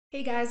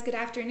Hey guys, good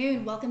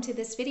afternoon. Welcome to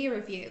this video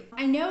review.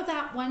 I know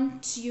that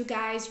once you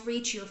guys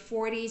reach your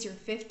 40s, your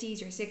 50s,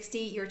 your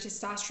 60s, your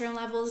testosterone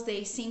levels,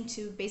 they seem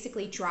to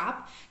basically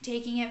drop,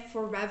 taking it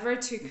forever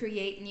to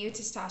create new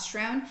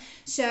testosterone.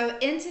 So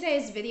in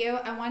today's video,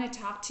 I want to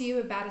talk to you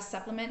about a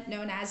supplement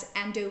known as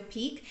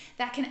EndoPeak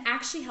that can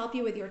actually help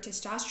you with your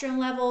testosterone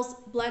levels,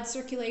 blood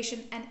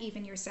circulation, and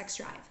even your sex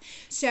drive.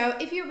 So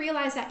if you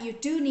realize that you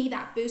do need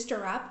that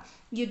booster up,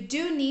 you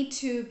do need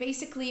to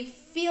basically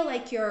feel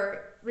like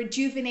you're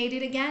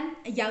rejuvenated again,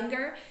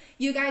 younger,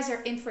 you guys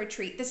are in for a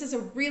treat. This is a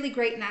really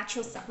great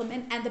natural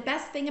supplement, and the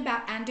best thing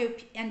about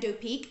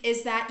EndoPeak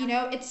is that,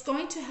 it's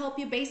going to help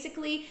you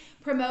basically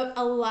promote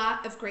a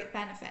lot of great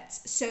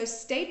benefits. So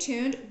stay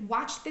tuned,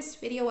 watch this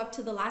video up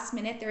to the last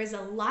minute. There is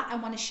a lot I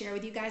want to share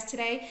with you guys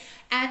today,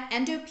 and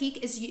EndoPeak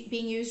is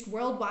being used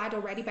worldwide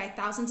already by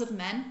thousands of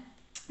men.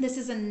 This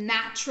is a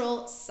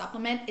natural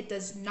supplement. It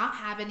does not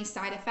have any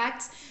side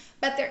effects,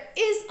 but there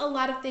is a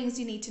lot of things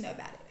you need to know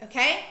about it,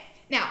 okay?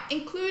 Now,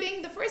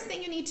 including the first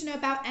thing you need to know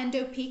about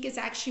EndoPeak is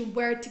actually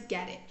where to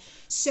get it.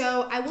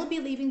 So I will be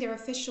leaving their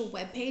official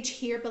webpage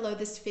here below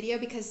this video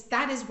because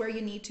that is where you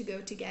need to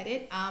go to get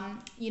it.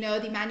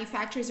 The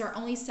manufacturers are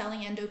only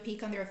selling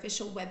EndoPeak on their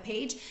official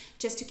webpage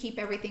just to keep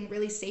everything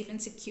really safe and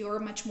secure,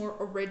 much more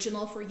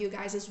original for you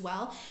guys as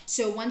well.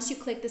 So once you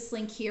click this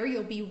link here,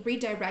 you'll be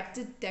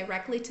redirected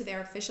directly to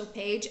their official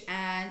page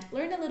and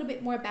learn a little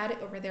bit more about it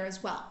over there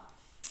as well.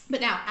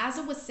 But now, as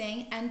I was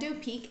saying,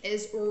 EndoPeak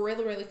is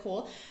really, really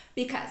cool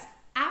because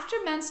after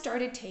men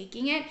started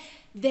taking it,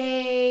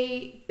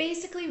 they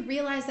basically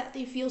realized that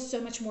they feel so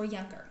much more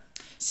younger.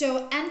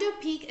 So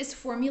EndoPeak is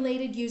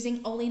formulated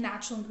using only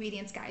natural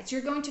ingredients, guys.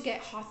 You're going to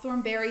get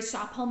hawthorn berry,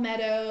 saw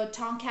palmetto,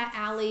 tomcat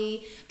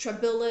alley,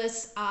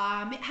 tribulus.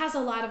 It has a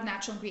lot of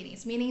natural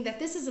ingredients, meaning that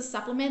this is a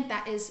supplement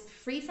that is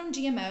free from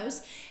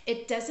GMOs.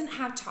 It doesn't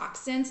have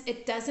toxins.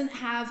 It doesn't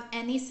have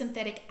any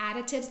synthetic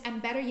additives, and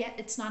better yet,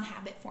 it's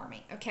non-habit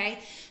forming,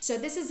 okay? So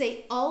this is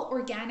a all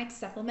organic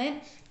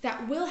supplement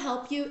that will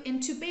help you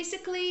into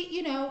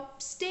basically,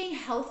 staying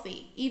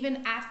healthy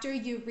even after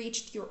you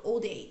reached your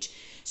old age.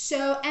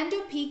 So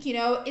EndoPeak,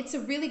 it's a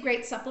really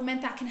great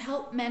supplement that can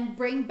help men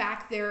bring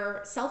back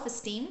their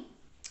self-esteem,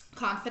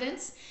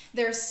 confidence,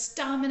 their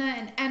stamina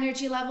and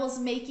energy levels,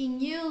 making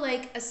you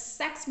like a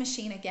sex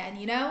machine again,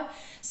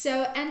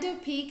 So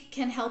EndoPeak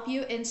can help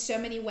you in so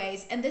many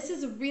ways. And this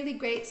is a really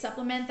great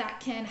supplement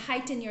that can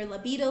heighten your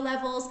libido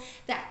levels,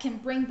 that can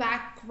bring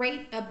back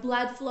great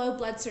blood flow,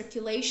 blood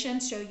circulation,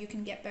 so you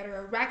can get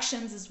better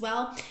erections as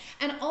well.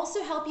 And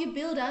also help you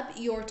build up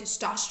your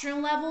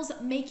testosterone levels,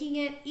 making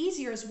it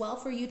easier as well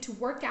for you to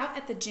work out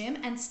at the gym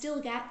and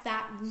still get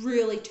that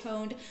really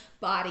toned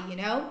body,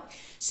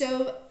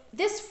 So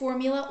this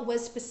formula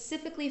was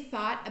specifically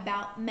thought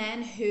about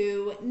men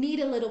who need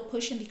a little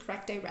push in the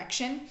correct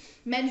direction,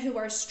 men who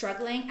are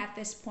struggling at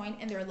this point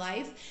in their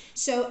life.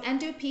 So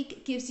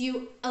EndoPeak gives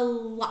you a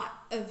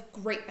lot of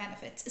great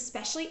benefits,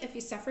 especially if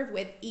you suffered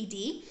with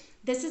ED.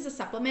 This is a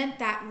supplement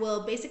that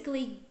will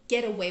basically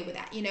get away with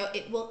that.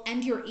 It will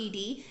end your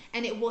ED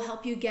and it will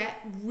help you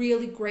get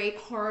really great,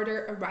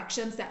 harder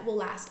erections that will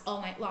last all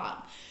night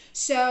long.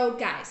 So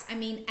guys,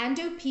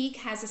 EndoPeak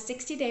has a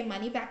 60-day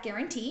money-back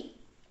guarantee.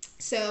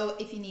 So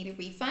if you need a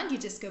refund, you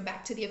just go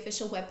back to the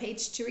official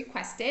webpage to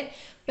request it.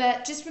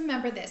 But just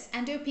remember this,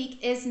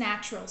 EndoPeak is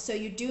natural, so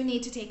you do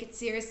need to take it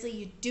seriously.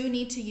 You do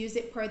need to use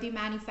it per the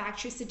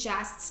manufacturer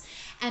suggests,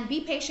 and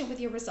be patient with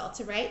your results,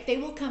 all right? They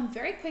will come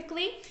very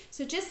quickly,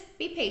 so just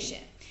be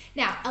patient.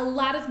 Now, a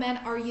lot of men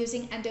are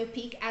using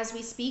EndoPeak as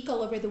we speak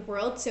all over the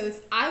world, so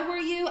if I were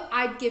you,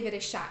 I'd give it a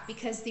shot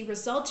because the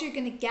results you're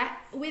gonna get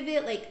with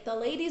it, like the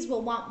ladies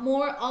will want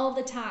more all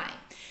the time.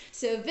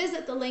 So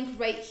visit the link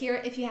right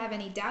here. If you have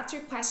any doubts or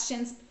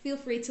questions, feel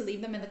free to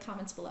leave them in the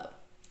comments below.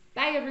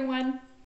 Bye everyone.